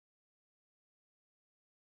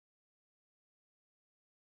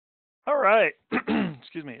All right.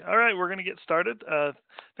 Excuse me. All right, we're going to get started.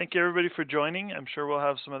 Thank you, everybody, for joining. I'm sure we'll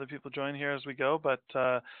have some other people join here as we go, but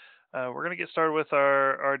we're going to get started with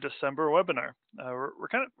our December webinar.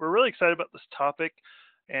 We're really excited about this topic,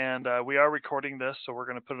 and we are recording this, so we're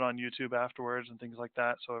going to put it on YouTube afterwards and things like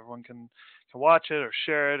that, so everyone can watch it or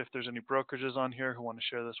share it. If there's any brokerages on here who want to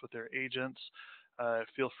share this with their agents,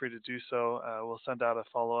 feel free to do so. We'll send out a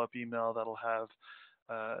follow-up email that'll have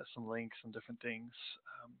some links and different things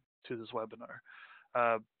to this webinar.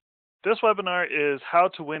 Uh, this webinar is how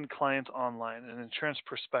to win clients online, an insurance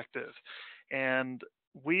perspective. And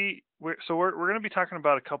we're going to be talking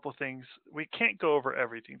about a couple things. We can't go over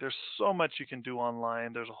everything. There's so much you can do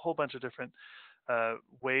online. There's a whole bunch of different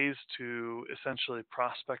ways to essentially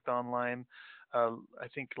prospect online. I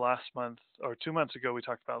think last month or 2 months ago, we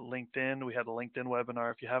talked about LinkedIn. We had a LinkedIn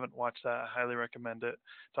webinar. If you haven't watched that, I highly recommend it.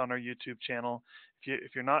 It's on our YouTube channel.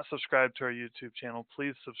 If you're not subscribed to our YouTube channel,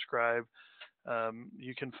 please subscribe.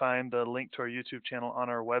 You can find the link to our YouTube channel on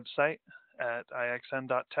our website at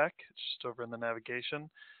ixn.tech. It's just over in the navigation,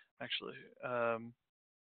 actually.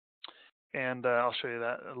 And I'll show you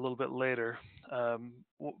that a little bit later.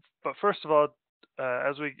 But first of all,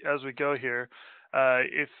 as we go here,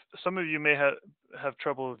 if some of you may have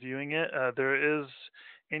trouble viewing it, there is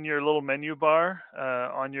in your little menu bar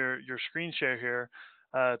on your screen share here.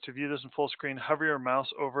 To view this in full screen, hover your mouse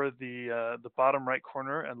over the bottom right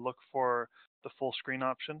corner and look for the full screen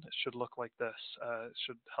option. It should look like this. It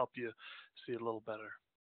should help you see it a little better.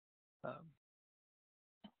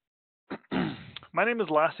 My name is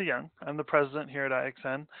Lasse Young. I'm the president here at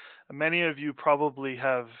IXN. Many of you probably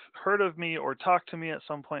have heard of me or talked to me at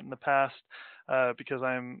some point in the past because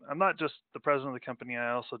I'm not just the president of the company,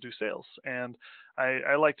 I also do sales. And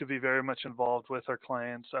I like to be very much involved with our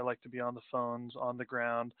clients. I like to be on the phones, on the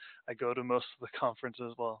ground. I go to most of the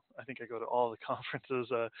conferences. Well, I think I go to all the conferences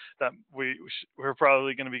that we're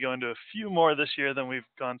probably going to be going to a few more this year than we've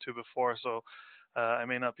gone to before. So I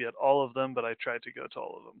may not be at all of them, but I try to go to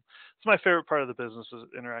all of them. It's my favorite part of the business is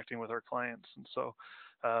interacting with our clients. And so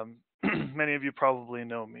many of you probably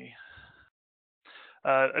know me.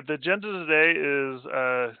 The agenda today is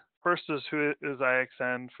first is who is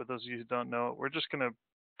IXN. For those of you who don't know, we're just going to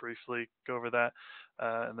briefly go over that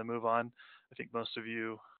and then move on. I think most of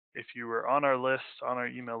you, if you were on our list, on our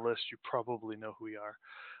email list, you probably know who we are.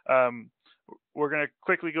 We're going to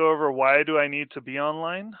quickly go over why do I need to be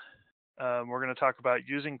online. We're going to talk about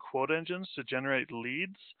using quote engines to generate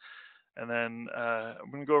leads. And then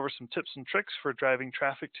I'm going to go over some tips and tricks for driving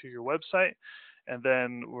traffic to your website. And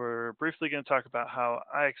then we're briefly going to talk about how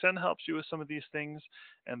IXN helps you with some of these things.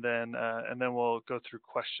 And then we'll go through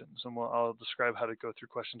questions. And I'll describe how to go through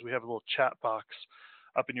questions. We have a little chat box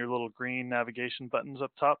up in your little green navigation buttons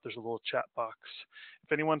up top. There's a little chat box.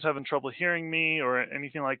 If anyone's having trouble hearing me or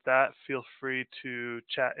anything like that, feel free to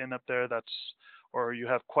chat in up there. Or you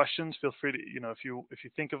have questions, feel free to, if you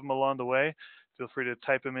think of them along the way, feel free to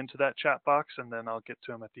type them into that chat box and then I'll get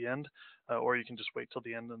to them at the end. Or you can just wait till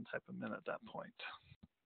the end and type them in at that point.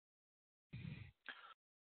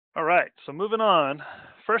 All right, so moving on.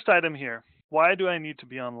 First item here, why do I need to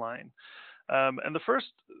be online? And the first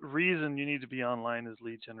reason you need to be online is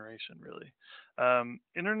lead generation, really.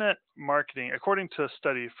 Internet marketing, according to a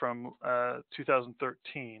study from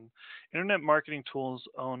 2013, internet marketing tools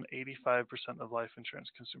own 85% of life insurance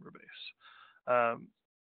consumer base.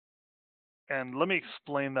 And let me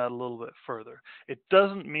explain that a little bit further. It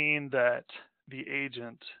doesn't mean that the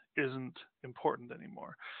agent isn't important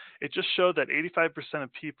anymore. It just showed that 85%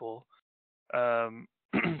 of people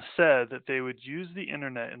said that they would use the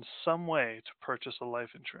internet in some way to purchase a life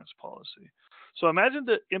insurance policy. So imagine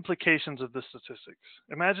the implications of this statistics.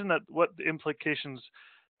 Imagine that what the implications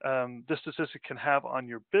this statistic can have on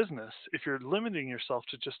your business if you're limiting yourself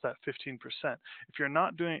to just that 15%. If you're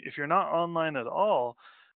not online at all,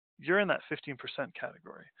 you're in that 15%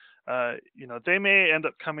 category. They may end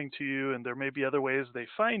up coming to you, and there may be other ways they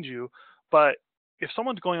find you, but if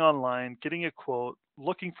someone's going online, getting a quote,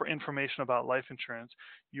 looking for information about life insurance,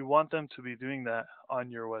 you want them to be doing that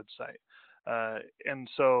on your website. And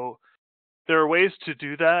so there are ways to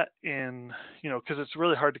do that because it's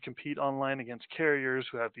really hard to compete online against carriers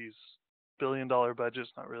who have these billion-dollar budgets,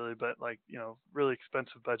 not really, but really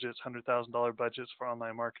expensive budgets, $100,000 budgets for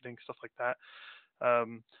online marketing, stuff like that.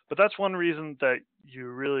 But that's one reason that you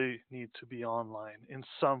really need to be online in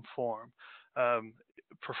some form,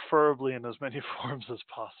 preferably in as many forms as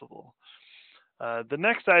possible. The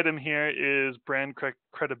next item here is brand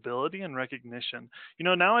credibility and recognition.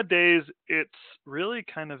 Nowadays it's really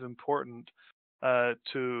kind of important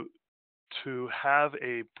to have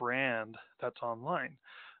a brand that's online.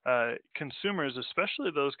 consumers,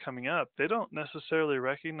 especially those coming up, they don't necessarily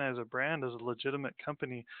recognize a brand as a legitimate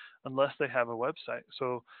company unless they have a website.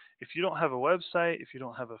 So if you don't have a website, if you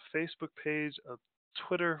don't have a Facebook page, a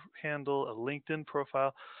Twitter handle, a LinkedIn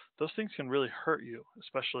profile, those things can really hurt you,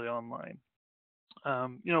 especially online.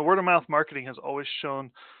 Word of mouth marketing has always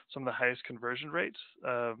shown some of the highest conversion rates.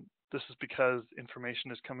 This is because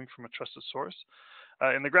information is coming from a trusted source.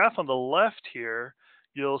 In the graph on the left here,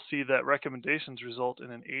 you'll see that recommendations result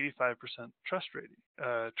in an 85% trust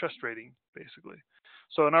rating, basically.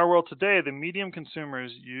 So in our world today, the medium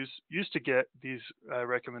consumers used to get these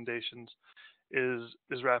recommendations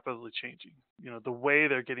is rapidly changing. The way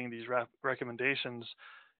they're getting these recommendations,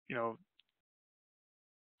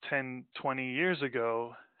 10, 20 years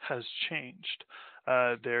ago has changed.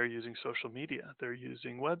 They're using social media, they're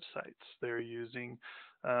using websites, they're using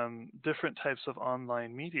different types of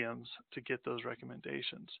online mediums to get those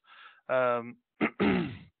recommendations.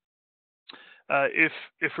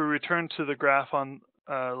 If we return to the graph on,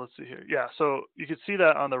 let's see here. Yeah, so you can see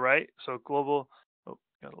that on the right. So global,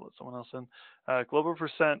 gotta let someone else in. Global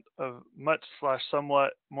percent of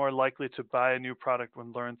much/somewhat more likely to buy a new product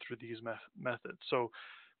when learned through these methods. So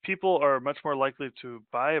people are much more likely to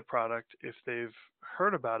buy a product if they've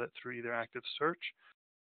heard about it through either active search,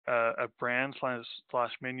 a brand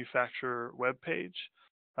 / manufacturer webpage,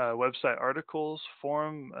 website articles,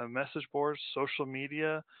 forum, message boards, social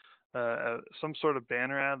media, some sort of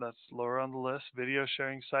banner ad that's lower on the list, video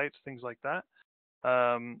sharing sites, things like that.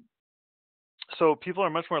 So people are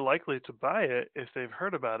much more likely to buy it if they've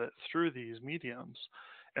heard about it through these mediums.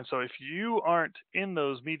 And so if you aren't in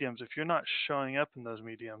those mediums, if you're not showing up in those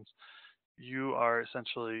mediums, you are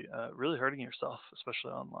essentially really hurting yourself,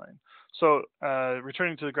 especially online. So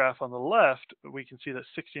returning to the graph on the left, we can see that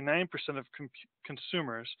 69% of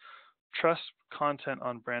consumers trust content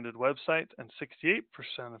on branded websites, and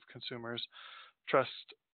 68% of consumers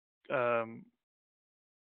trust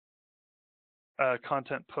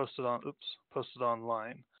content posted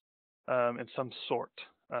online in some sort.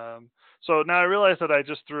 So now I realize that I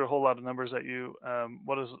just threw a whole lot of numbers at you.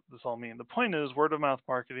 What does this all mean? The point is, word of mouth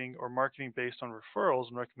marketing or marketing based on referrals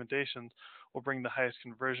and recommendations will bring the highest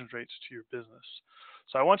conversion rates to your business.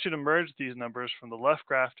 So I want you to merge these numbers from the left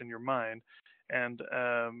graph in your mind, and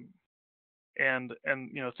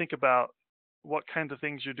think about what kinds of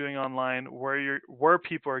things you're doing online, where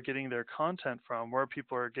people are getting their content from, where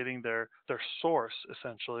people are getting their source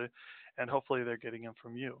essentially, and hopefully they're getting them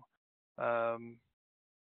from you.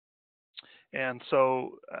 And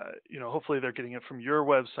so, hopefully they're getting it from your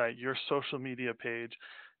website, your social media page.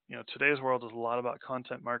 Today's world is a lot about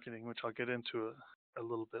content marketing, which I'll get into a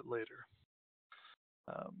little bit later.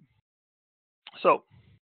 So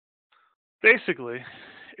basically,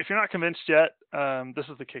 if you're not convinced yet, this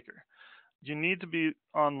is the kicker. You need to be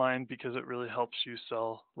online because it really helps you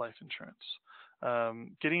sell life insurance.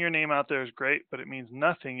 Getting your name out there is great, but it means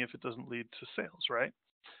nothing if it doesn't lead to sales, right?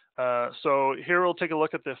 So here we'll take a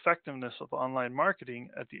look at the effectiveness of online marketing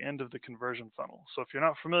at the end of the conversion funnel. So if you're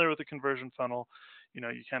not familiar with the conversion funnel,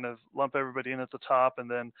 you kind of lump everybody in at the top, and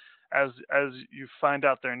then as you find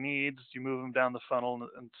out their needs, you move them down the funnel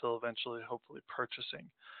until eventually, hopefully, purchasing.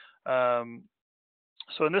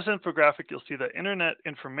 So in this infographic, you'll see that internet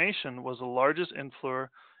information was the largest influencer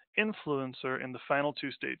in the final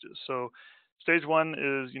two stages. So stage one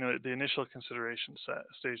is, the initial consideration set.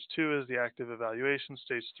 Stage two is the active evaluation.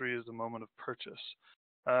 Stage three is the moment of purchase.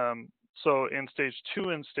 So in stage two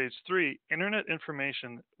and stage three, internet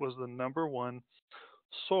information was the number one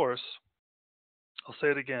source. I'll say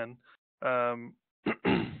it again. The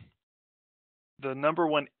number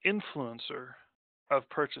one influencer of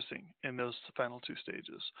purchasing in those final two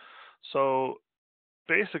stages. So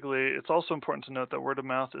basically, it's also important to note that word of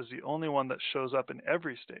mouth is the only one that shows up in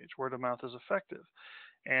every stage. Word of mouth is effective,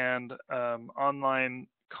 and online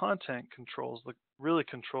content really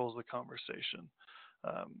controls the conversation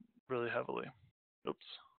really heavily. Oops,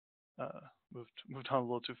 moved on a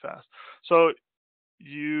little too fast. So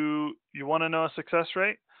you want to know a success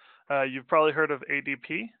rate? You've probably heard of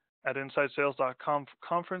ADP. At InsideSales.com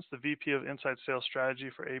conference, the VP of Inside Sales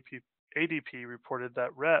Strategy for ADP reported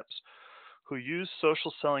that reps who use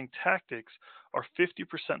social selling tactics are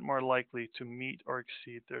 50% more likely to meet or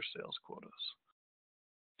exceed their sales quotas.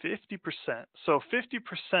 50%. So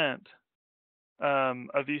 50%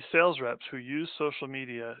 of these sales reps who use social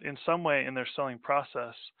media in some way in their selling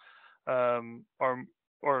process,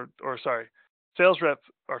 sales reps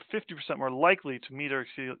are 50% more likely to meet or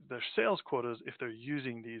exceed their sales quotas if they're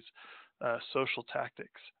using these social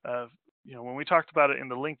tactics. When we talked about it in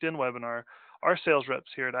the LinkedIn webinar, our sales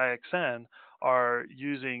reps here at IXN are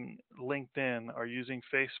using LinkedIn, are using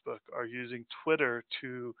Facebook, are using Twitter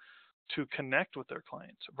to connect with their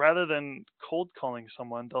clients. Rather than cold calling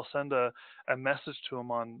someone, they'll send a message to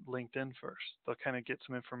them on LinkedIn first. They'll kind of get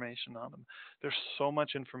some information on them. There's so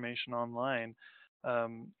much information online,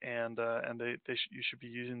 and you should be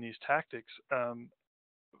using these tactics, on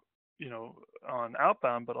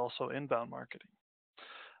outbound, but also inbound marketing.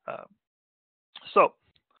 Uh, so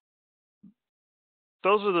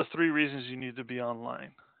those are the three reasons you need to be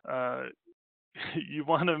online. You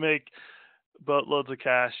want to make boatloads of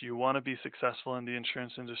cash. You want to be successful in the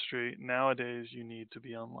insurance industry. Nowadays, you need to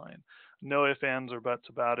be online. No ifs, ands, or buts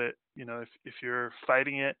about it. If you're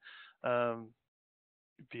fighting it,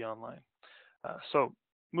 be online. So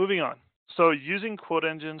moving on. So using quote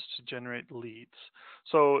engines to generate leads.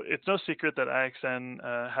 So it's no secret that IXN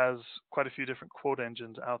has quite a few different quote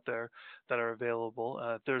engines out there that are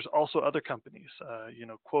available. There's also other companies.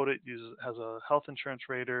 Quote It has a health insurance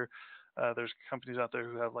rater. There's companies out there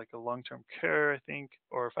who have like a long-term care, I think,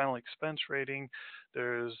 or final expense rating.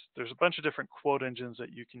 There's a bunch of different quote engines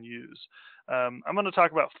that you can use. I'm going to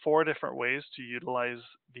talk about 4 different ways to utilize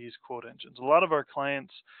these quote engines. A lot of our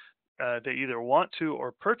clients, they either want to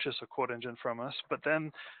or purchase a quote engine from us, but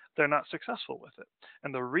then they're not successful with it.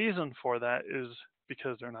 And the reason for that is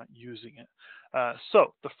because they're not using it.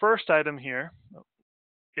 So the first item here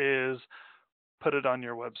is put it on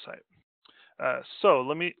your website. So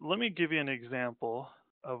let me give you an example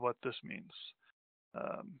of what this means.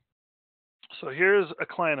 So here's a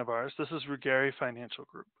client of ours. This is Ruggieri Financial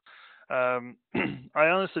Group. I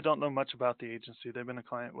honestly don't know much about the agency. They've been a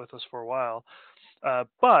client with us for a while,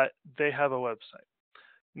 but they have a website.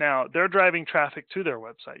 Now they're driving traffic to their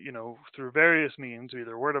website, through various means,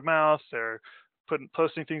 either word of mouth, they're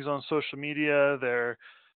posting things on social media, they're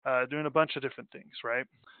doing a bunch of different things, right?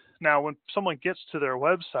 Now, when someone gets to their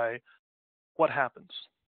website, what happens?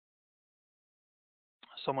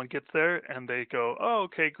 Someone gets there and they go, oh,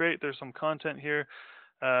 okay, great. There's some content here.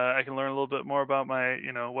 I can learn a little bit more about my,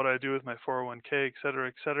 what I do with my 401k, et cetera,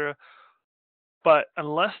 et cetera. But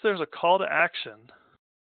unless there's a call to action,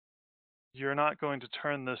 you're not going to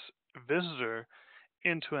turn this visitor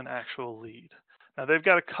into an actual lead. Now, they've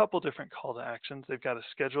got a couple different call to actions. They've got to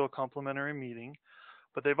schedule a complimentary meeting,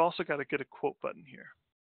 but they've also got to get a quote button here.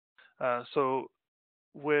 So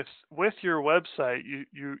with your website,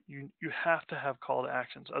 you have to have call to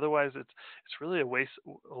actions. Otherwise, it's really a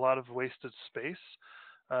lot of wasted space.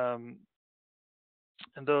 And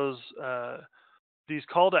these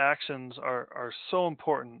call to actions are so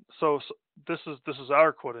important. So this is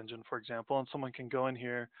our quote engine, for example, and someone can go in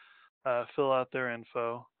here, fill out their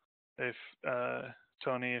info. If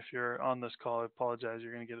Tony, if you're on this call, I apologize.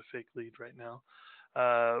 You're going to get a fake lead right now.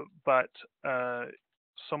 But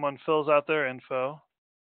someone fills out their info.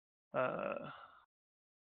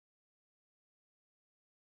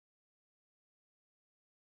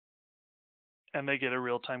 And they get a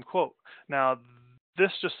real-time quote. Now,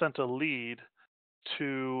 this just sent a lead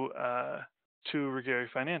to Ruggieri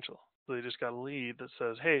Financial. So they just got a lead that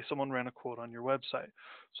says, hey, someone ran a quote on your website.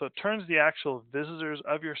 So it turns the actual visitors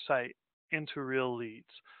of your site into real leads,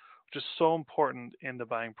 which is so important in the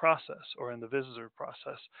buying process or in the visitor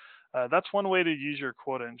process. That's one way to use your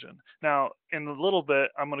quote engine. Now, in a little bit,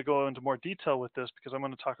 I'm going to go into more detail with this because I'm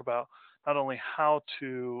going to talk about not only how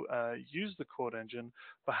to use the quote engine,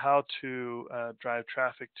 but how to drive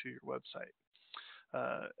traffic to your website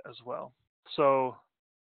as well. So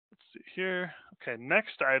let's see here. Okay,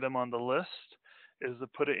 next item on the list is to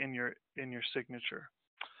put it in your signature.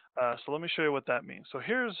 So let me show you what that means. So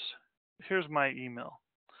here's my email.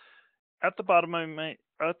 At the bottom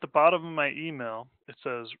of my email, it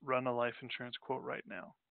says run a life insurance quote right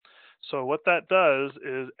now. So what that does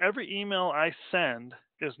is every email I send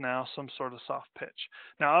is now some sort of soft pitch.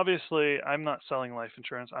 Now, obviously, I'm not selling life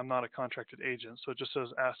insurance. I'm not a contracted agent. So it just says,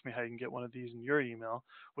 ask me how you can get one of these in your email,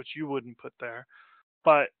 which you wouldn't put there.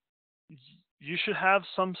 But you should have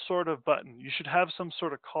some sort of button. You should have some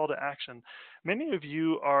sort of call to action. Many of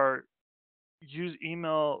you use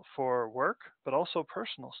email for work, but also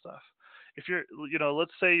personal stuff. If you're,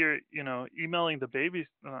 let's say you're, emailing the baby,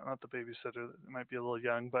 not the babysitter, it might be a little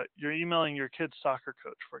young, but you're emailing your kid's soccer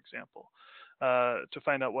coach, for example, to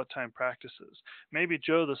find out what time practice is. Maybe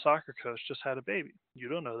Joe, the soccer coach, just had a baby. You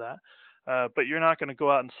don't know that, but you're not going to go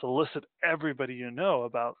out and solicit everybody you know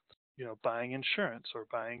about, buying insurance or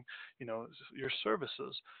buying, your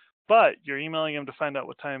services. But you're emailing them to find out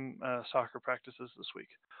what time soccer practice is this week.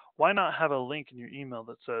 Why not have a link in your email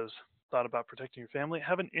that says, thought about protecting your family?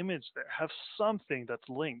 Have an image there. Have something that's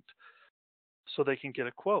linked so they can get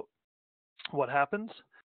a quote. What happens?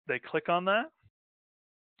 They click on that.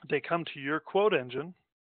 They come to your quote engine.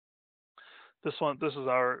 This is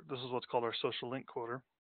what's called our social link quoter.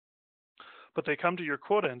 But they come to your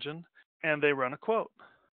quote engine and they run a quote.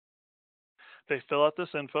 They fill out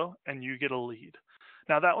this info and you get a lead.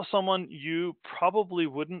 Now, that was someone you probably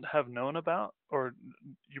wouldn't have known about, or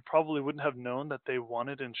you probably wouldn't have known that they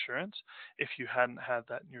wanted insurance if you hadn't had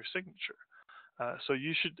that in your signature. So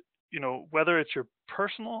you should, whether it's your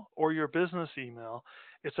personal or your business email,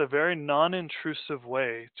 it's a very non-intrusive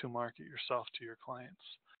way to market yourself to your clients.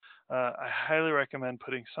 I highly recommend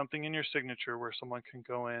putting something in your signature where someone can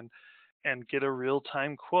go in and get a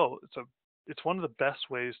real-time quote. It's one of the best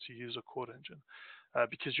ways to use a quote engine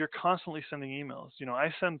because you're constantly sending emails.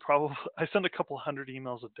 I send a couple hundred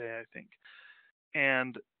emails a day, I think,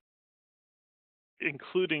 and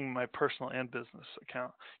including my personal and business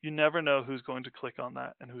account. You never know who's going to click on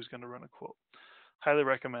that and who's going to run a quote. Highly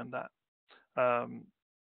recommend that.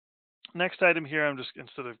 Next item here, I'm just,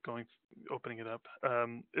 instead of opening it up,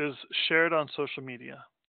 is share it on social media.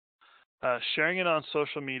 Sharing it on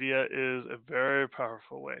social media is a very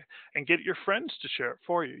powerful way, and get your friends to share it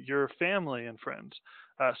for you, your family and friends.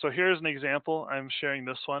 So here's an example. I'm sharing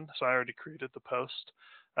this one, so I already created the post.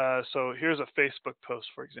 So here's a Facebook post,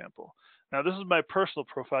 for example. Now this is my personal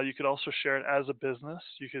profile. You could also share it as a business.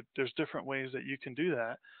 There's different ways that you can do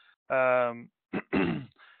that.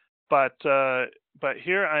 But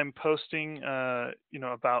here I'm posting,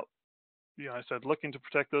 about, I said, looking to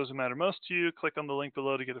protect those who matter most to you. Click on the link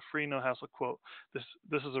below to get a free no-hassle quote. This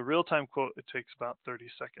is a real-time quote. It takes about 30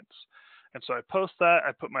 seconds. And so I post that.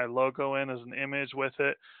 I put my logo in as an image with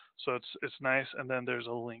it, so it's nice. And then there's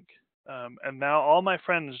a link. And now all my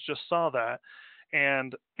friends just saw that,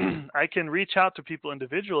 and I can reach out to people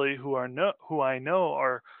individually who I know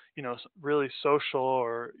are really social,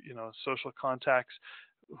 or social contacts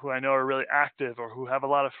who I know are really active, or who have a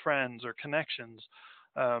lot of friends or connections.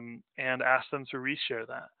 And ask them to reshare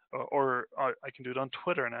that, or I can do it on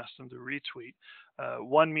Twitter and ask them to retweet.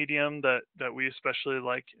 One medium that we especially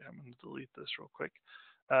like, I'm going to delete this real quick.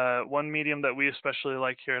 One medium that we especially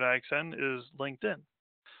like here at IXN is LinkedIn.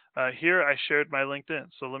 Here I shared my LinkedIn,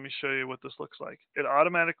 so let me show you what this looks like. It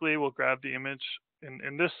automatically will grab the image.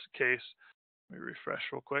 In this case, let me refresh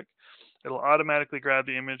real quick. It'll automatically grab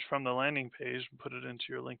the image from the landing page and put it into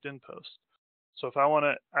your LinkedIn post. So if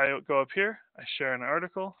I go up here, I share an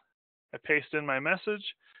article, I paste in my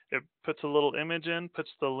message, it puts a little image in, puts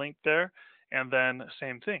the link there, and then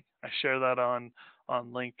same thing. I share that on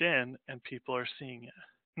LinkedIn, and people are seeing it.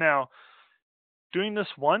 Now, doing this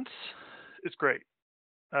once is great.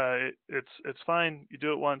 It's fine. You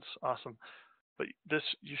do it once, awesome. But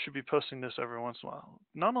you should be posting this every once in a while.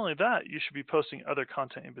 Not only that, you should be posting other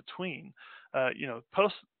content in between.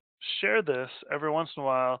 Share this every once in a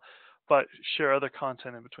while, but share other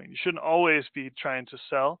content in between. You shouldn't always be trying to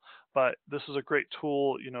sell, but this is a great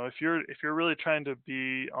tool. If you're really trying to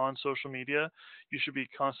be on social media, you should be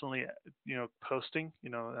constantly, posting.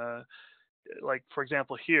 Like for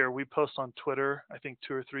example, here we post on Twitter, I think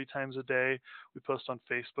 2 or 3 times a day. We post on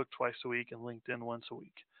Facebook twice a week, and LinkedIn once a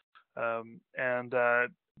week.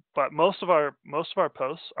 But most of our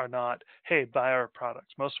posts are not, hey, buy our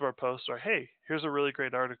products. Most of our posts are, hey, here's a really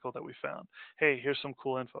great article that we found. Hey, here's some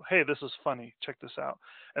cool info. Hey, this is funny. Check this out.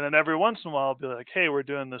 And then every once in a while, I'll be like, hey, we're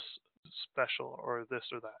doing this special, or this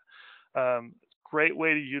or that. Great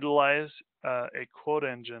way to utilize a quote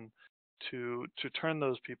engine to turn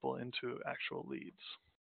those people into actual leads.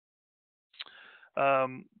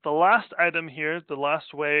 The last item here, the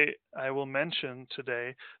last way I will mention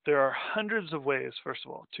today, there are hundreds of ways, first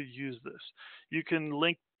of all, to use this. You can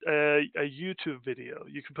link a YouTube video.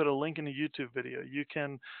 You can put a link in a YouTube video. You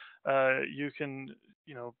can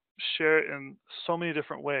share it in so many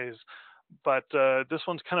different ways. But this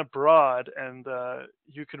one's kind of broad, and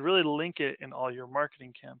you can really link it in all your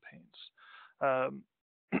marketing campaigns.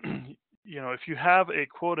 If you have a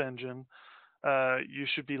quote engine, you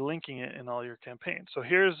should be linking it in all your campaigns. So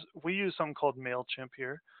we use something called MailChimp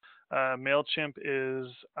here. MailChimp is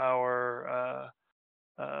our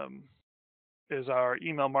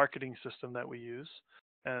email marketing system that we use,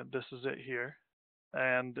 and this is it here.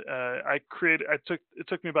 And it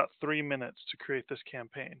took me about 3 minutes to create this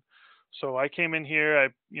campaign. So I came in here, I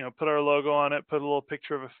put our logo on it, put a little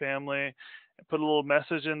picture of a family, put a little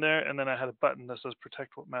message in there, and then I had a button that says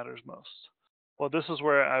protect what matters most. Well, this is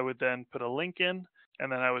where I would then put a link in,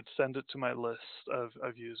 and then I would send it to my list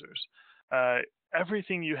of users.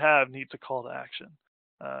 Everything you have needs a call to action.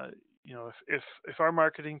 If our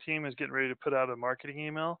marketing team is getting ready to put out a marketing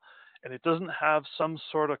email and it doesn't have some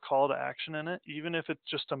sort of call to action in it, even if it's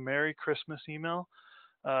just a Merry Christmas email,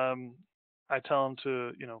 I tell them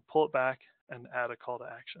to pull it back and add a call to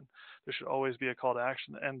action. There should always be a call to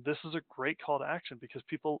action, and this is a great call to action because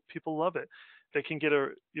people love it. They can get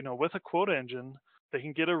with a quote engine, they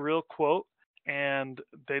can get a real quote, and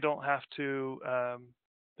they don't have to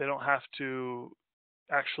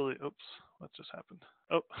actually. Oops, what just happened?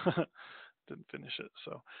 Oh, didn't finish it.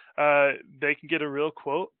 So they can get a real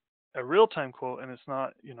quote, a real-time quote, and it's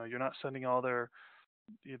not, you're not sending all their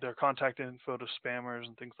contact info to spammers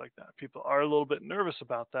and things like that. People are a little bit nervous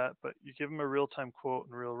about that, but you give them a real-time quote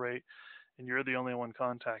and real rate, and you're the only one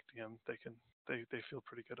contacting them. They feel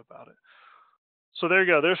pretty good about it. So there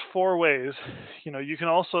you go. There's 4 ways. You can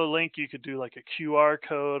also link. You could do like a QR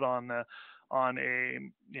code on a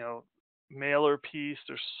mailer piece.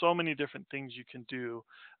 There's so many different things you can do.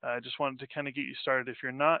 I just wanted to kind of get you started. If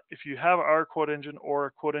you have our quote engine or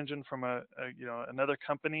a quote engine from another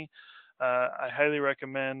company, I highly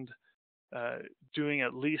recommend doing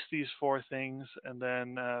at least these 4 things, and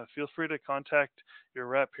then feel free to contact your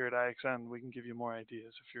rep here at IXN. We can give you more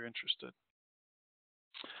ideas if you're interested.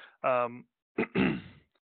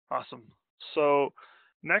 Awesome. So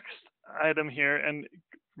next item here, and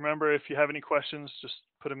remember, if you have any questions, just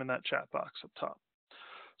put them in that chat box up top.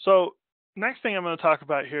 So next thing I'm going to talk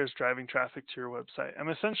about here is driving traffic to your website. I'm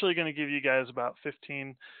essentially going to give you guys about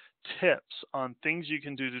 15 tips on things you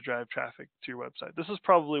can do to drive traffic to your website. This is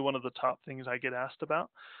probably one of the top things I get asked about,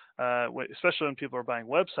 especially when people are buying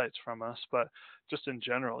websites from us, but just in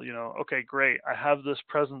general, okay, great, I have this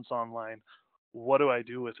presence online. What do I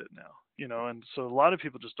do with it now? And so a lot of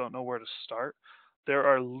people just don't know where to start. There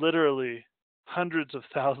are literally hundreds of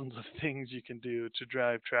thousands of things you can do to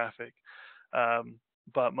drive traffic.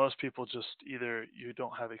 But most people just either you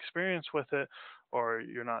don't have experience with it, or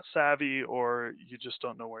you're not savvy, or you just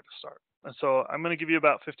don't know where to start. And so I'm going to give you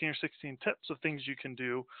about 15 or 16 tips of things you can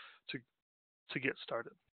do to get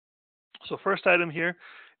started. So first item here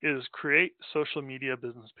is create social media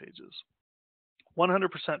business pages. 100%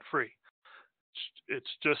 free.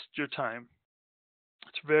 It's just your time.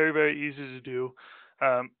 It's very, very easy to do.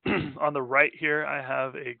 On the right here, I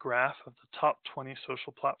have a graph of the top 20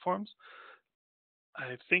 social platforms.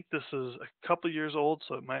 I think this is a couple years old,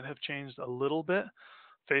 so it might have changed a little bit.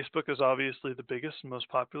 Facebook is obviously the biggest and most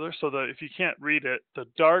popular. So if you can't read it, the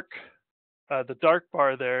dark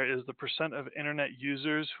bar there is the percent of internet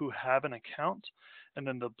users who have an account, and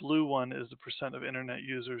then the blue one is the percent of internet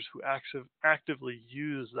users who actively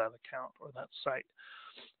use that account or that site.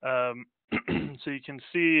 So you can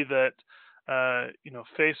see that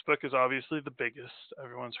Facebook is obviously the biggest.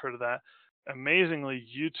 Everyone's heard of that. Amazingly,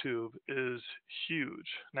 YouTube is huge.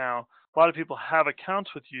 Now, a lot of people have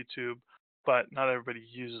accounts with YouTube, but not everybody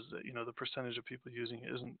uses it. The percentage of people using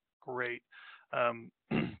it isn't great.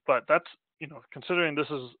 But that's, considering this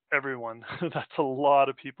is everyone, that's a lot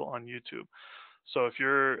of people on YouTube. So if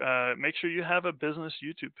you're, make sure you have a business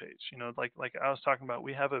YouTube page. Like I was talking about,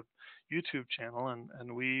 we have a YouTube channel,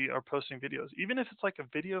 and we are posting videos. Even if it's like a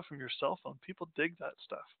video from your cell phone, people dig that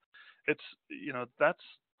stuff. It's,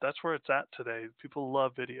 that's where it's at today. People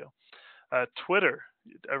love video. Twitter,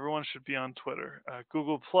 everyone should be on Twitter.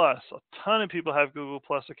 Google Plus, a ton of people have Google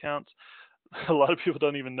Plus accounts. A lot of people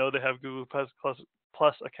don't even know they have Google Plus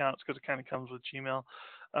accounts because it kind of comes with Gmail.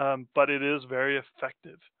 But it is very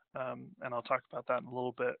effective. And I'll talk about that in a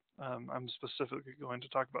little bit. I'm specifically going to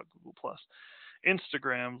talk about Google Plus.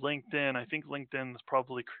 Instagram, LinkedIn. I think LinkedIn has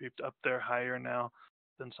probably creeped up there higher now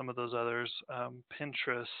than some of those others.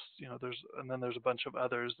 Pinterest, then there's a bunch of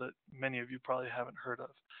others that many of you probably haven't heard of.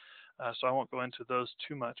 So I won't go into those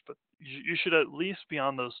too much, but you should at least be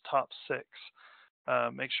on those top 6.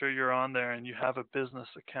 Make sure you're on there and you have a business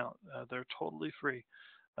account. They're totally free.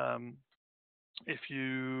 If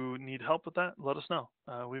you need help with that, let us know.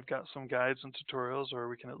 We've got some guides and tutorials, or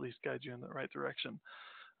we can at least guide you in the right direction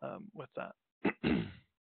with that.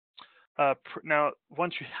 Now,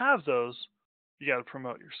 once you have those, you got to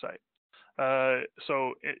promote your site.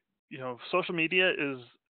 Social media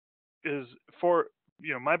is for,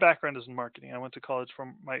 my background is in marketing. I went to college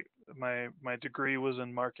from my degree was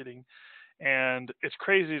in marketing, and it's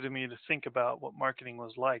crazy to me to think about what marketing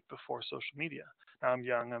was like before social media. Now, I'm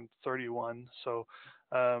young, I'm 31, so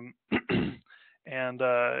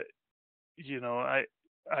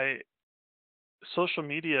social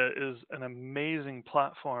media is an amazing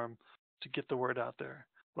platform to get the word out there.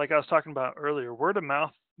 Like I was talking about earlier, word of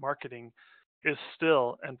mouth marketing is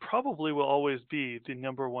still and probably will always be the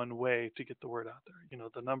number one way to get the word out there.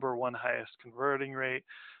 The number one highest converting rate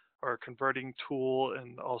or converting tool,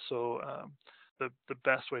 and also the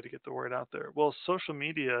best way to get the word out there. Well, social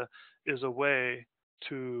media is a way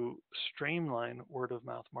to streamline word of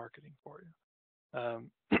mouth marketing for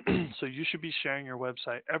you. So you should be sharing your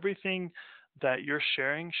website. Everything that you're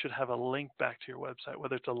sharing should have a link back to your website,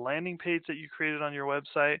 whether it's a landing page that you created on your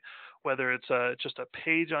website, whether it's just a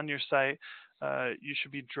page on your site. You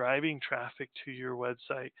should be driving traffic to your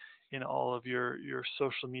website in all of your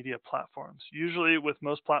social media platforms. Usually with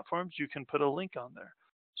most platforms, you can put a link on there.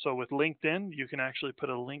 So with LinkedIn, you can actually put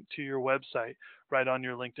a link to your website right on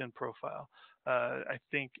your LinkedIn profile. I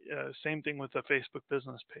think same thing with a Facebook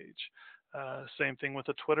business page. Same thing with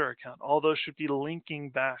a Twitter account. All those should be linking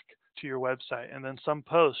back to your website, and then some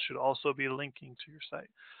posts should also be linking to your site.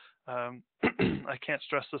 I can't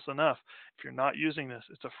stress this enough. If you're not using this,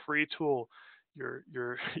 it's a free tool.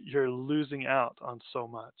 You're losing out on so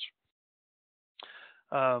much.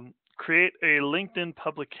 Create a LinkedIn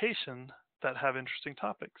publication that have interesting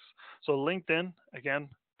topics. So LinkedIn, again,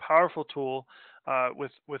 powerful tool.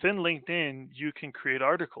 Within LinkedIn, you can create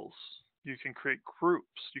articles. You can create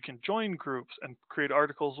groups. You can join groups and create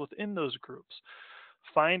articles within those groups.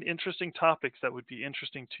 Find interesting topics that would be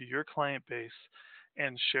interesting to your client base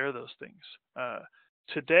and share those things.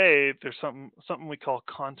 Today, there's something we call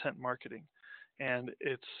content marketing, and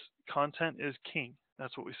it's content is king.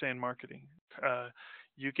 That's what we say in marketing.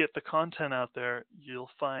 You get the content out there, you'll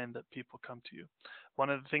find that people come to you. One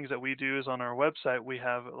of the things that we do is on our website, we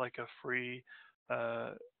have like a free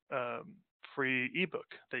ebook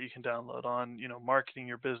that you can download on, marketing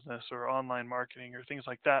your business or online marketing or things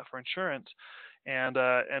like that for insurance. And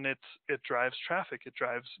it drives traffic, it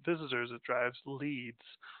drives visitors, it drives leads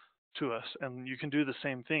to us. And you can do the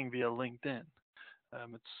same thing via LinkedIn.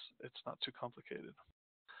 It's not too complicated.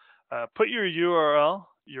 Put your URL,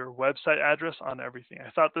 your website address on everything. I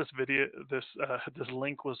thought this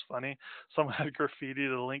link was funny. Someone had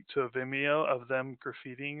graffitied a link to a Vimeo of them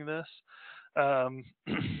graffitiing this.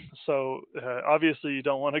 So obviously you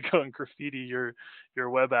don't want to go and graffiti your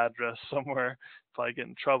web address somewhere, probably get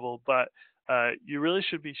in trouble. But you really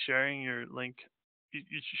should be sharing your link.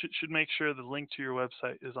 You should make sure the link to your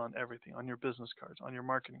website is on everything, on your business cards, on your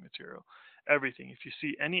marketing material, everything. If you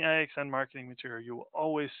see any IXN marketing material, you will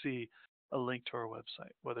always see a link to our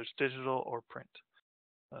website, whether it's digital or print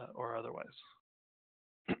or otherwise.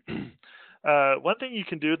 One thing you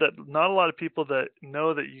can do that not a lot of people that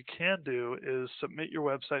know that you can do is submit your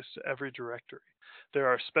websites to every directory. There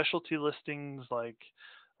are specialty listings like,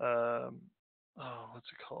 what's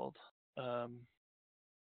it called?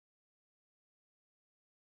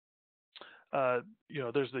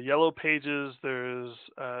 There's the yellow pages. There's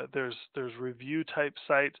review type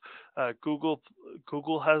sites. Google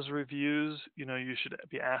has reviews. You should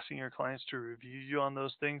be asking your clients to review you on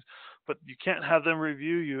those things, but you can't have them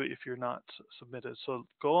review you if you're not submitted. So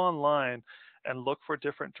go online and look for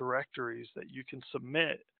different directories that you can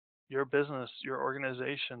submit your business, your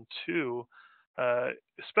organization to,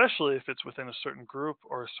 especially if it's within a certain group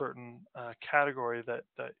or a certain category that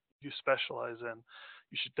you specialize in.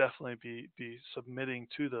 You should definitely be submitting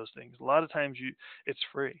to those things. A lot of times it's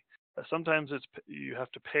free. Sometimes you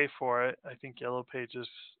have to pay for it. I think Yellow Pages,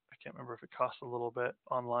 I can't remember if it costs a little bit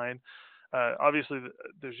online. Obviously,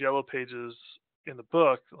 there's Yellow Pages in the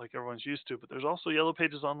book, like everyone's used to, but there's also Yellow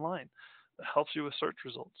Pages online that helps you with search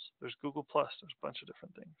results. There's Google Plus. There's a bunch of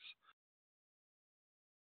different things.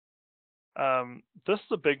 This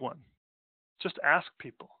is a big one. Just ask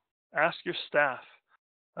people. Ask your staff.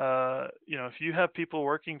 If you have people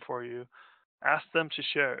working for you, ask them to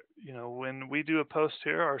share it. When we do a post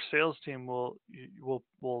here, our sales team will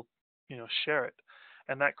share it,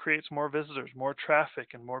 and that creates more visitors, more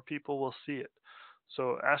traffic, and more people will see it.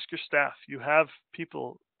 So ask your staff. You have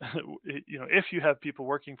people, if you have people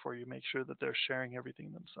working for you, make sure that they're sharing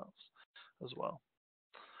everything themselves as well.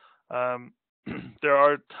 There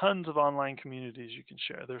are tons of online communities you can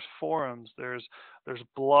share. There's forums. There's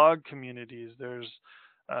blog communities. There's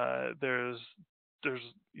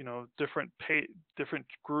different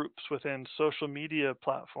groups within social media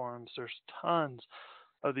platforms. There's tons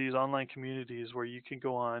of these online communities where you can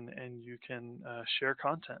go on and you can share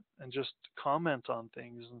content and just comment on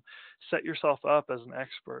things and set yourself up as an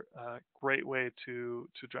expert. Great way to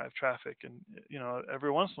drive traffic, and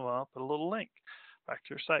every once in a while put a little link back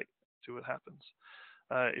to your site. See what happens.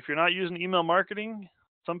 If you're not using email marketing,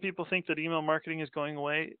 some people think that email marketing is going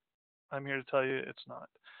away. I'm here to tell you it's not.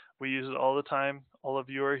 We use it all the time. All of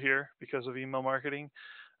you are here because of email marketing.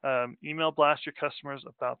 Email blast your customers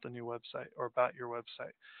about the new website or about your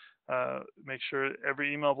website. Make sure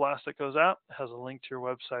every email blast that goes out has a link to your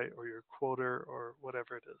website or your quota or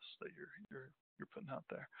whatever it is that you're putting out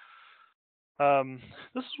there.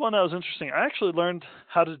 This is one that was interesting. I actually learned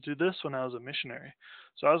how to do this when I was a missionary.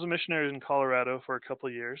 So I was a missionary in Colorado for a couple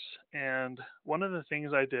of years, and one of the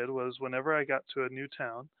things I did was whenever I got to a new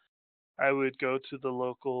town, I would go to the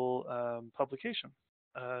local publication,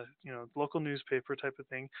 local newspaper type of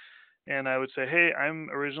thing, and I would say, "Hey, I'm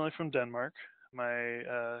originally from Denmark.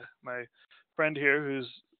 My friend here who's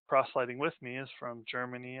cross-sliding with me is from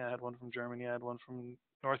Germany. I had one from Germany. I had one from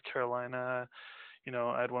North Carolina.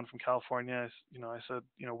 I had one from California. I said,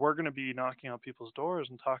 we're going to be knocking on people's doors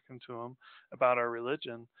and talking to them about our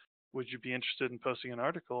religion. Would you be interested in posting an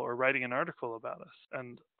article or writing an article about us?"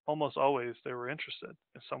 And almost always they were interested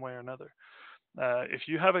in some way or another. If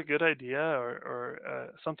you have a good idea or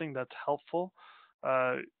something that's helpful,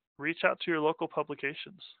 uh, reach out to your local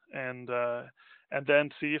publications and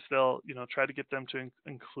then see if they'll try to get them to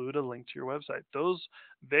include a link to your website. Those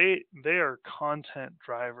they are content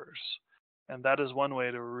drivers, and that is one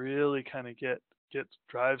way to really kind of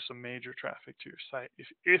drive some major traffic to your site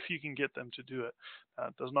if you can get them to do it.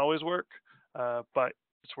 It doesn't always work, but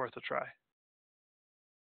it's worth a try.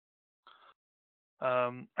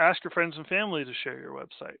 Ask your friends and family to share your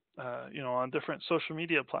website, on different social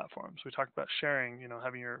media platforms. We talked about sharing,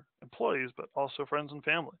 having your employees, but also friends and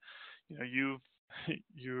family. You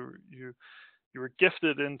you you you were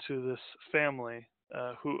gifted into this family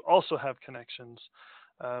who also have connections,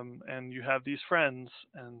 and you have these friends,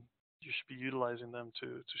 and you should be utilizing them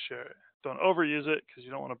to share it. Don't overuse it because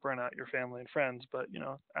you don't want to burn out your family and friends, but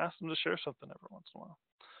ask them to share something every once in a while.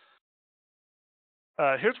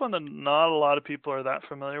 Here's one that not a lot of people are that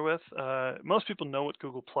familiar with. Most people know what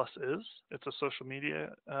Google Plus is. It's a social media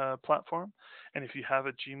platform, and if you have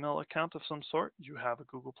a Gmail account of some sort, you have a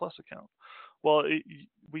Google Plus account. Well,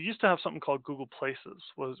 we used to have something called Google Places,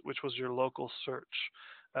 which was your local search.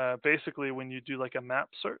 Basically, when you do like a map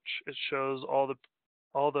search, it shows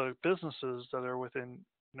all the businesses that are within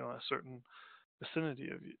a certain vicinity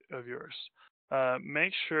of yours.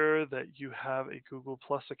 Make sure that you have a Google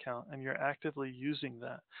Plus account and you're actively using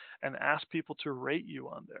that, and ask people to rate you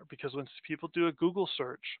on there, because when people do a Google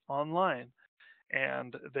search online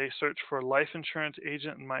and they search for life insurance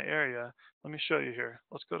agent in my area, let me show you here.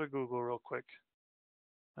 Let's go to Google real quick.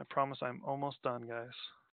 I promise I'm almost done, guys.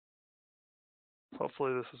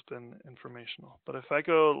 Hopefully this has been informational. But if I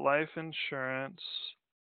go life insurance,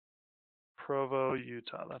 Provo,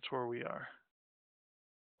 Utah, that's where we are.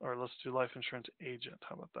 Or let's do life insurance agent.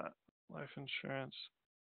 How about that? Life insurance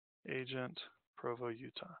agent, Provo,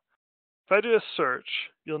 Utah. If I do a search,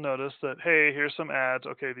 you'll notice that, hey, here's some ads.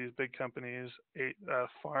 Okay, these big companies,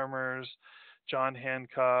 Farmers, John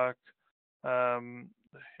Hancock.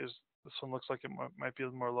 This one looks like it might be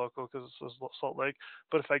more local because it says Salt Lake.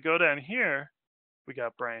 But if I go down here, we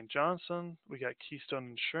got Brian Johnson, we got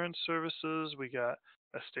Keystone Insurance Services, we got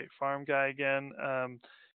a State Farm guy again.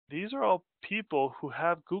 These are all people who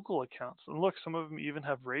have Google accounts, and look, some of them even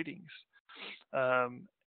have ratings.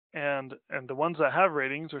 And the ones that have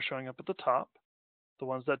ratings are showing up at the top. The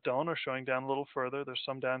ones that don't are showing down a little further. There's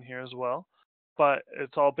some down here as well, but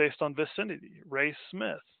it's all based on vicinity. Ray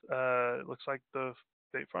Smith. It looks like the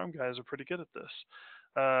State Farm guys are pretty good at this.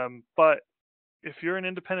 But if you're an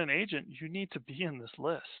independent agent, you need to be in this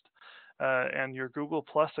list, and your Google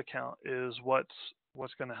Plus account is what's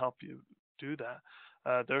going to help you do that.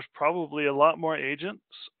 There's probably a lot more agents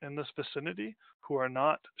in this vicinity who are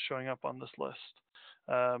not showing up on this list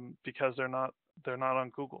because they're not on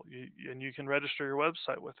Google. And you can register your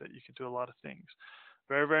website with it. You can do a lot of things.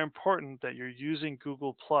 Very, very important that you're using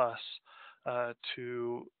Google Plus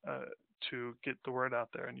to get the word out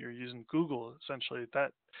there, and you're using Google essentially.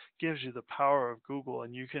 That gives you the power of Google,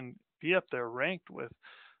 and you can be up there ranked with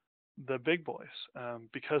the big boys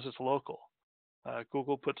because it's local.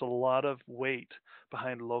 Google puts a lot of weight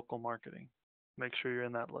behind local marketing. Make sure you're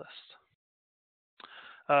in that list.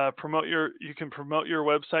 You can promote your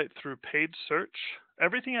website through paid search.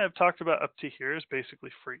 Everything I've talked about up to here is basically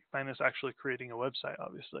free, minus actually creating a website,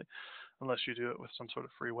 obviously, unless you do it with some sort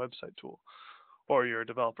of free website tool or you're a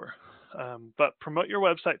developer. But promote your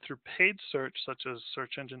website through paid search, such as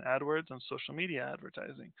search engine AdWords and social media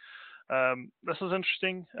advertising. This is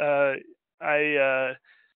interesting.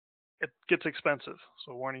 It gets expensive.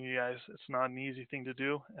 So warning you guys, it's not an easy thing to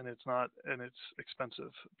do, and it's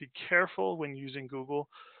expensive. Be careful when using Google.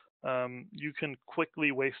 You can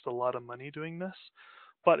quickly waste a lot of money doing this,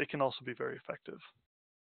 but it can also be very effective.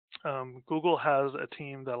 Google has a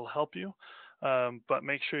team that'll help you, but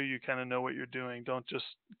make sure you kind of know what you're doing. Don't just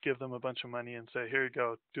give them a bunch of money and say, here you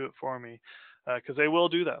go, do it for me, because they will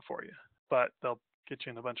do that for you, but they'll get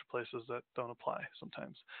you in a bunch of places that don't apply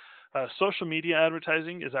sometimes. Social media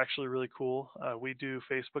advertising is actually really cool. We do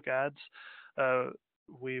Facebook ads.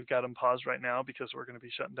 We've got them paused right now because we're going to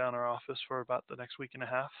be shutting down our office for about the next week and a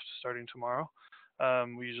half, starting tomorrow.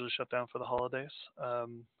 We usually shut down for the holidays.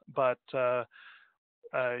 But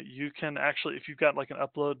you can actually, if you've got like an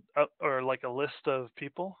upload or like a list of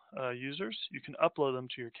people, users, you can upload them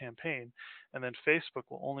to your campaign, and then Facebook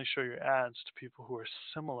will only show your ads to people who are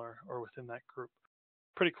similar or within that group.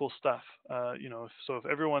 Pretty cool stuff. So if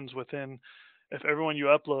if everyone you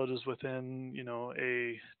upload is within,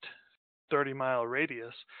 a 30-mile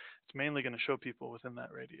radius, it's mainly going to show people within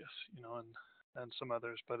that radius, and some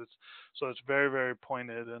others, but it's very, very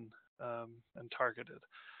pointed and targeted.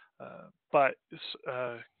 But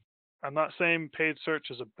I'm not saying paid search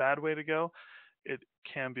is a bad way to go. It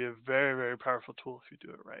can be a very, very powerful tool if you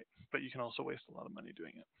do it right, but you can also waste a lot of money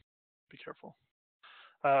doing it. Be careful.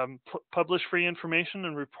 Publish free information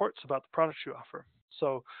and reports about the products you offer.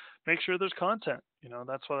 So make sure there's content.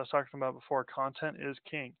 That's what I was talking about before. Content is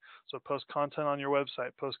king. So post content on your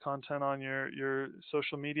website, post content on your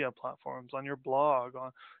social media platforms, on your blog,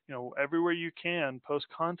 on everywhere you can. Post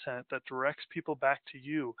content that directs people back to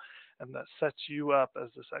you, and that sets you up as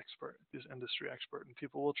this expert, this industry expert, and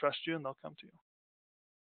people will trust you and they'll come to you.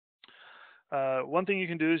 One thing you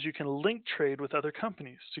can do is you can link trade with other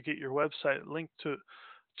companies to get your website linked to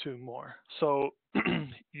more. So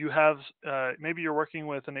you have maybe you're working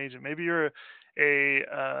with an agent, maybe you're a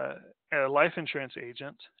life insurance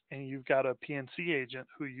agent, and you've got a PNC agent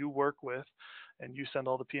who you work with, and you send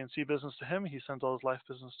all the PNC business to him, he sends all his life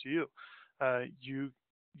business to you. You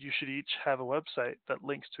should each have a website that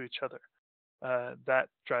links to each other. That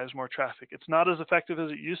drives more traffic. It's not as effective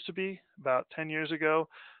as it used to be. About 10 years ago,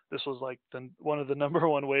 this was like one of the number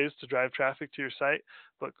one ways to drive traffic to your site,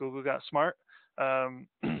 but Google got smart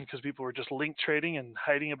because people were just link trading and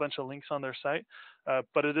hiding a bunch of links on their site.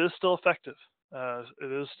 But it is still effective.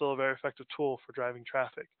 It is still a very effective tool for driving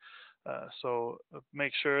traffic. So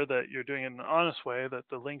make sure that you're doing it in an honest way, that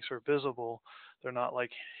the links are visible. They're not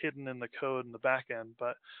like hidden in the code in the back end,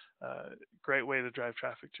 but great way to drive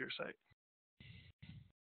traffic to your site.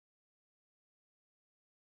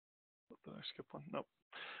 Did I skip one? Nope.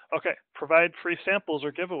 Okay, provide free samples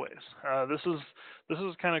or giveaways. This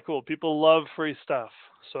is kind of cool. People love free stuff,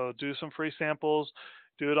 so do some free samples.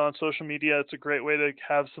 Do it on social media. It's a great way to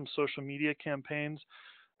have some social media campaigns,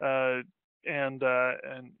 and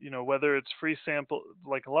whether it's free sample,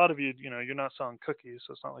 like a lot of you, you're not selling cookies,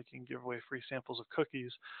 so it's not like you can give away free samples of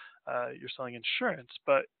cookies. You're selling insurance,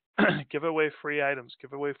 but give away free items,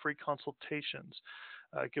 give away free consultations.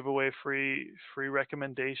 Give away free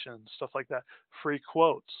recommendations, stuff like that. Free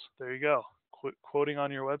quotes. There you go. Quoting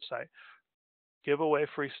on your website. Give away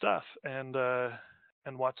free stuff and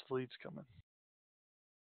watch the leads come in.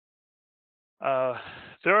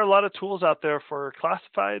 There are a lot of tools out there for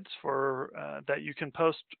classifieds that you can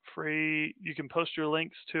post free. You can post your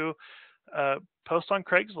links to. Post on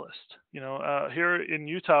Craigslist. Here in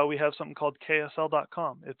Utah, we have something called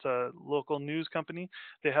KSL.com. It's a local news company.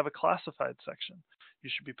 They have a classified section. You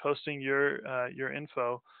should be posting your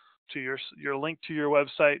info to your link to your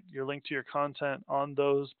website, your link to your content on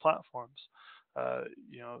those platforms.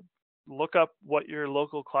 Look up what your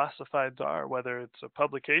local classifieds are, whether it's a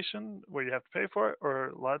publication where you have to pay for it, or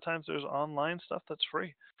a lot of times there's online stuff that's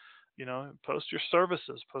free. Post your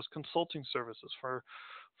services, post consulting services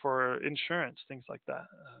for insurance, things like that.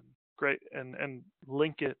 Great, and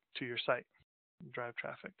link it to your site and drive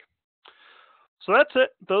traffic. So that's it.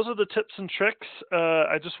 Those are the tips and tricks.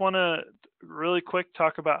 I just want to really quick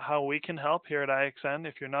talk about how we can help here at IXN.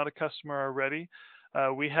 If you're not a customer already,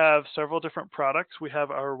 we have several different products. We have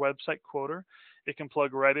our website quoter. It can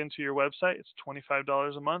plug right into your website. It's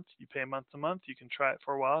 $25 a month. You pay month to month. You can try it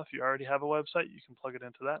for a while. If you already have a website, you can plug it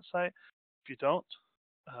into that site. If you don't,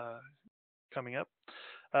 coming up.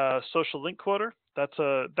 Social link quoter. That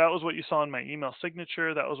was what you saw in my email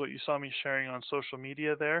signature. That was what you saw me sharing on social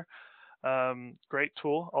media there. Great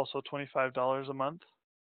tool, also $25 a month.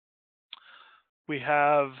 We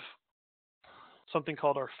have something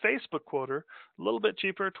called our Facebook quoter, a little bit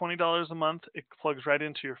cheaper, $20 a month. It plugs right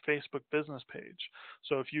into your Facebook business page.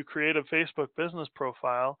 So if you create a Facebook business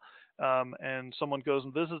profile and someone goes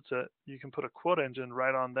and visits it, you can put a quote engine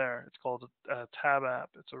right on there. It's called a Tab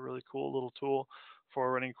app. It's a really cool little tool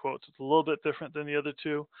for running quotes. It's a little bit different than the other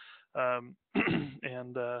two, and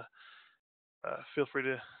feel free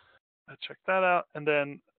to check that out. And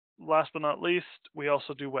then last but not least, we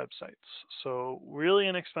also do websites. So really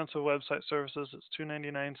inexpensive website services. It's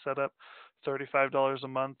 $2.99 setup, $35 a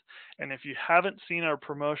month. And if you haven't seen our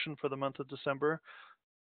promotion for the month of December,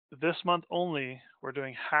 this month only, we're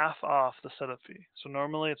doing half off the setup fee. So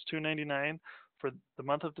normally it's $2.99. For the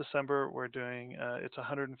month of December, we're doing it's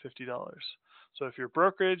 $150. So if you're a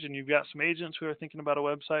brokerage and you've got some agents who are thinking about a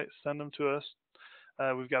website, send them to us.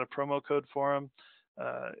 We've got a promo code for them.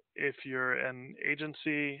 If you're an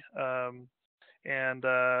agency and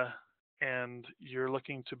you're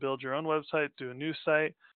looking to build your own website, do a new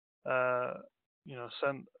site, uh,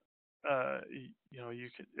 send you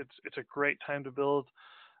can. It's a great time to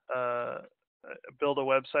uh, build a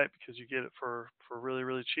website because you get it for really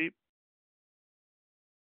really cheap.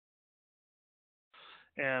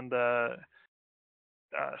 And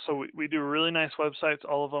so we do really nice websites.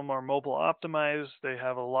 All of them are mobile optimized. They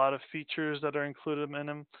have a lot of features that are included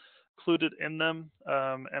in them.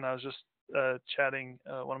 And I was just chatting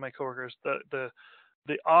one of my coworkers.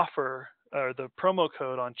 The offer or the promo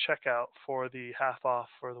code on checkout for the half off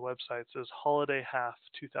for the websites is Holiday Half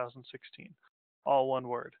 2016, all one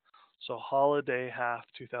word. So Holiday Half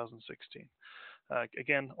 2016.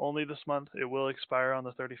 Again, only this month. It will expire on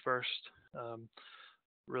the 31st.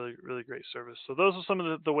 Really, really great service. So those are some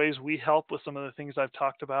of the ways we help with some of the things I've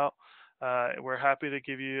talked about. We're happy to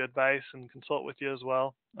give you advice and consult with you as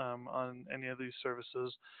well on any of these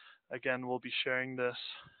services. Again, we'll be sharing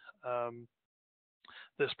um,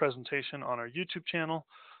 this presentation on our YouTube channel.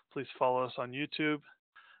 Please follow us on YouTube.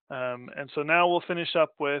 And so now we'll finish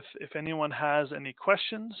up with if anyone has any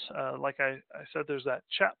questions. Like I said, there's that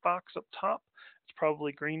chat box up top. It's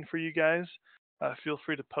probably green for you guys. Feel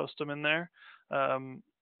free to post them in there.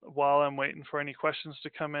 While I'm waiting for any questions to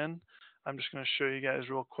come in, I'm just going to show you guys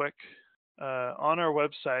real quick. On our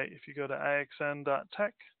website, if you go to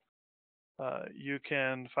ixn.tech, you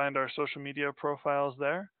can find our social media profiles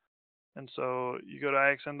there. And so you go to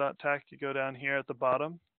ixn.tech, you go down here at the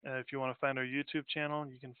bottom. If you want to find our YouTube channel,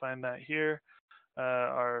 you can find that here.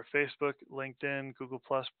 Our Facebook, LinkedIn, Google+,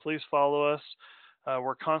 please follow us.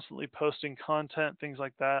 We're constantly posting content, things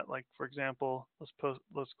like that. Like for example, let's go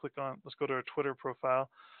to our Twitter profile.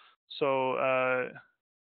 So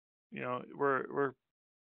we're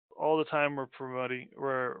all the time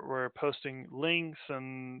we're posting links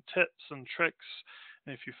and tips and tricks.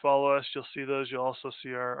 And if you follow us, you'll see those. You'll also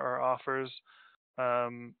see our offers.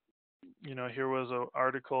 Here was an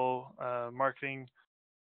article, marketing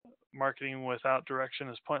without direction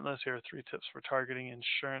is pointless. Here are 3 tips for targeting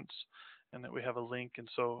insurance, and that we have a link. And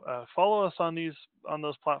so follow us on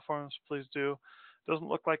those platforms, please do. Doesn't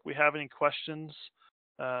look like we have any questions,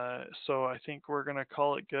 so I think we're going to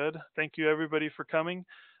call it good. Thank you everybody for coming.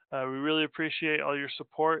 We really appreciate all your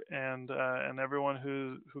support and everyone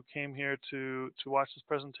who came here to watch this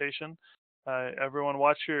presentation. Everyone,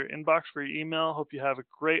 watch your inbox for your email. Hope you have a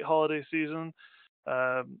great holiday season,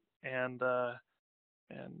 and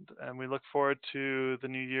we look forward to the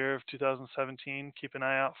new year of 2017. Keep an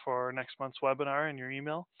eye out for next month's webinar in your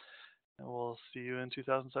email, and we'll see you in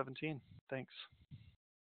 2017. Thanks.